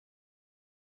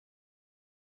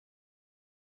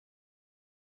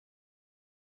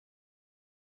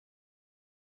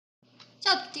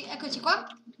Ciao a tutti, eccoci qua.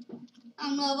 È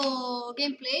un nuovo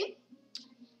gameplay.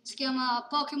 Si chiama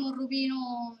Pokémon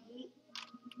Rubino.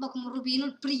 Pokémon Rubino,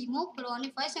 il primo, però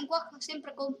anni fa. E siamo qua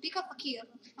sempre con Pika Fakir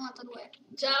 92.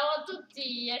 Ciao a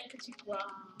tutti, eccoci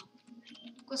qua.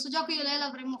 Questo gioco io e lei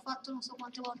l'avremmo fatto non so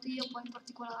quante volte, io poi in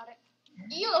particolare.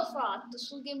 Io l'ho fatto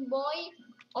sul Game Boy,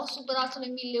 ho superato le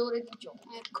 1000 ore di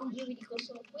gioco. Ecco. Io vi dico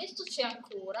solo questo, c'è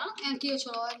ancora. E anch'io ce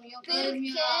l'ho, il mio.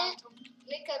 Perché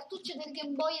le cartucce del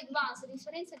Game Boy Advance, a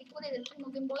differenza di quelle del primo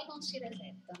Game Boy, non si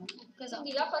resettano. Esatto.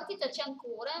 Quindi la partita c'è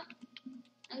ancora.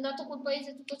 È andato col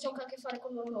paese tutto ciò che ha a che fare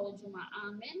con l'orologio, ma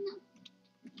amen.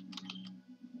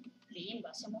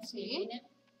 Bimba, siamo femmine.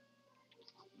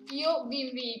 Io vi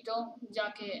invito,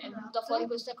 già che è venuta fuori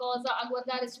questa cosa, a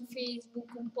guardare su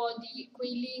Facebook un po' di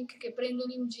quei link che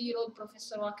prendono in giro il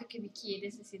professor H che vi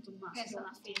chiede se siete un maschio o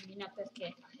una femmina,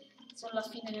 perché sono la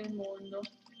fine del mondo.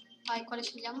 Vai, quale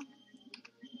scegliamo?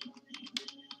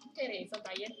 Teresa,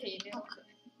 dai, è tenero. Ok.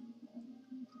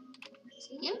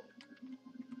 Sì.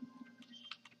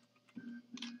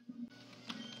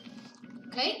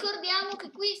 Okay. Ricordiamo che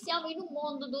qui siamo in un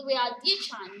mondo dove a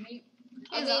 10 anni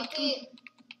avete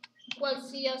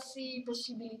qualsiasi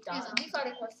possibilità di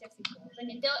fare qualsiasi cosa.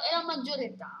 Niente, è la maggiore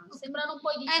età, sembrano un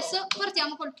po' di adesso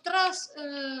partiamo col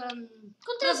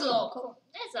trasloco.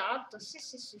 Esatto, sì.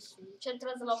 C'è il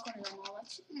trasloco nella nuova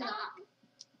città.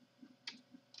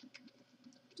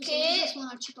 Che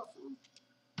suona il citofono.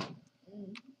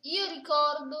 Io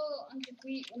ricordo anche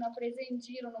qui una presa in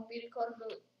giro, non mi ricordo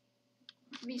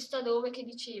vista dove, che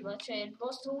diceva, cioè il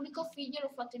vostro unico figlio lo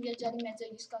fate viaggiare in mezzo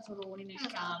agli scatoloni nel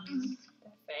camion.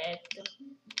 Perfetto.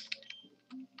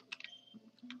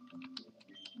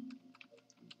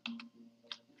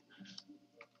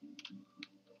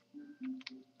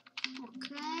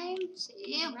 Ok,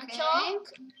 sì, una ok.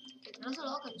 choc. Che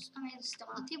trasloca, giustamente,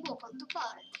 sistema la TV a quanto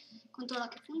pare. Controlla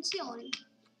che funzioni.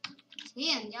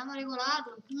 Sì, andiamo a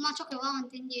regolarlo. Ma ciò che va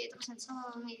avanti e indietro senza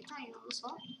meta, io non lo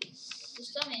so.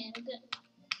 Giustamente.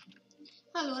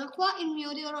 Allora, qua il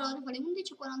mio di orologio vale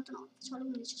 11,49, cioè le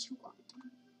 11,50.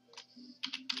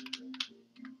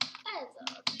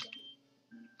 Esatto.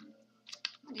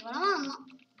 Arriva la mamma.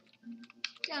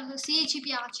 Sì, ci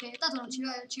piace, tanto non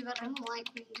ci verremo mai,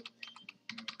 quindi.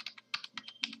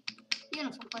 Io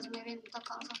non sono quasi mai venuta a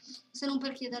casa, se non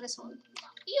per chiedere soldi.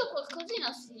 Io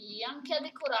qualcosina sì, anche a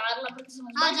decorarla, perché se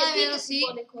non sbaglio si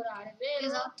può decorare, vero?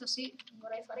 Esatto, sì.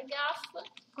 Vorrei fare gaff.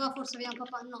 Qua forse vediamo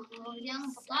papà, no, non lo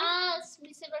vediamo papà.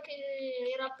 Mi sembra che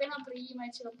era appena prima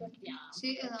e ce lo perdiamo.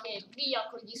 Sì, perché esatto. Via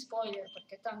con gli spoiler,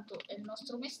 perché tanto è il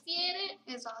nostro mestiere.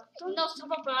 Esatto. Il nostro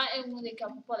papà è uno dei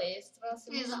capo palestra,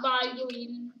 se non sbaglio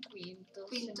il quinto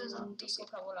se non dico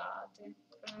cavolate.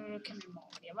 Che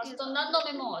memoria, ma sto andando a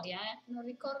memoria, non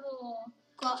ricordo,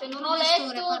 cioè non ho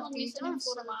letto, non mi sono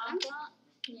informata,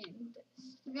 niente.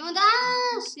 Dobbiamo da...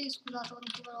 sì, scusate, vado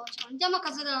un po' veloce. Andiamo a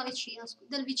casa della vicina,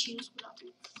 del vicino,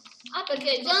 scusate. Ah,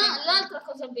 perché già l'altra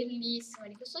cosa bellissima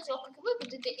di questo gioco è che voi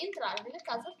potete entrare nelle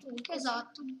case a tutti.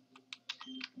 Esatto.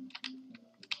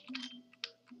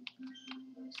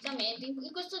 Giustamente,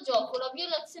 in questo gioco la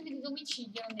violazione di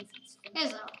domicilio non esiste.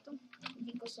 Esatto.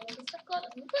 Dico solo questa cosa.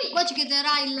 Poi qua ci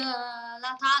chiederai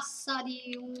la tassa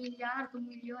di 1 miliardo, 1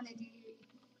 milione di...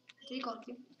 Ti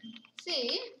ricordi?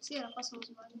 Sì? Sì, era qua se non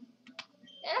sbaglio.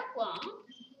 Era qua?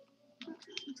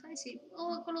 Sai sì.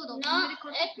 O quello dopo. No, non mi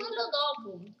ricordo è più. quello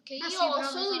dopo. Che io ho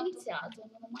solo iniziato,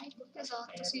 non ho mai portato.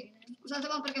 Esatto, sì. Scusate,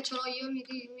 ma perché ce l'ho io, mi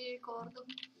ricordo.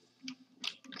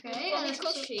 Ok, adesso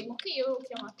scemo che io l'ho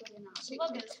chiamato Renato. Sì,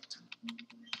 vabbè. esatto.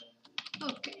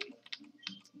 Ok.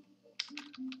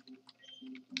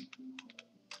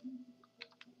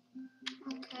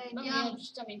 Ok, andiamo.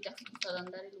 Giustamente ha finito ad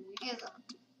andare lui.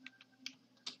 Esatto.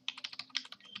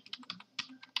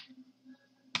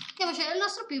 Andiamo a scegliere il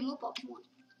nostro primo Pokémon.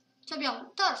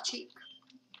 Abbiamo Torchic,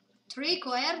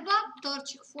 Trico Erba,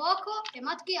 Torchic Fuoco e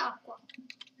Matchi Acqua.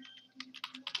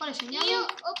 Quale scegliamo? Io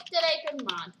opterei per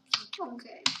Matchi.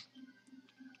 Ok.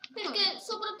 Perché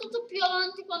soprattutto più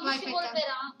avanti, quando si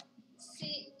evolverà,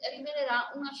 si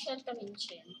rivelerà una scelta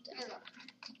vincente. Esatto.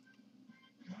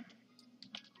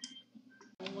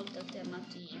 Molte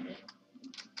alternative.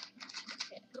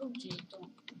 Ruggito.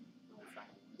 Non fa.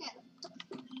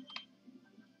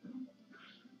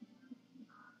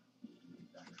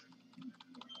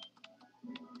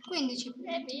 15.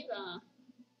 Evviva!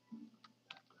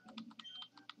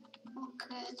 Ok.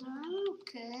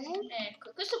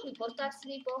 Ecco, questo qui portarsi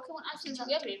dei Pokémon. Ah sì, esatto.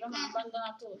 Ci aveva, ma ha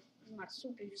abbandonato il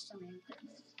marsupio, giustamente.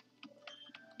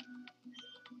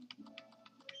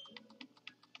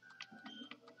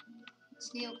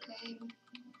 Sì, ok.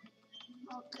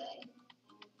 Ok.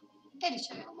 E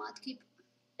riceviamo Madkip.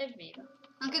 Evviva!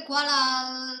 Anche qua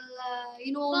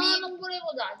i nomi. No, non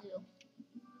volevo darglielo.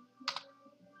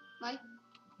 Vai.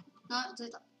 No, Z.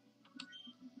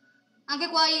 Anche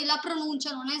qua la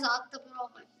pronuncia non è esatta, però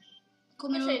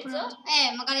come Nel loro senso?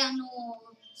 pronunciano. Magari hanno.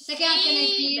 Sai che Sì, anche nei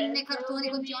film, nei beh, cartoni ovviamente.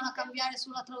 continuano a cambiare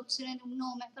sulla traduzione di un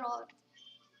nome, però.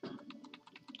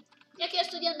 Mi ha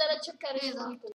chiesto di andare a cercare Esatto. su YouTube.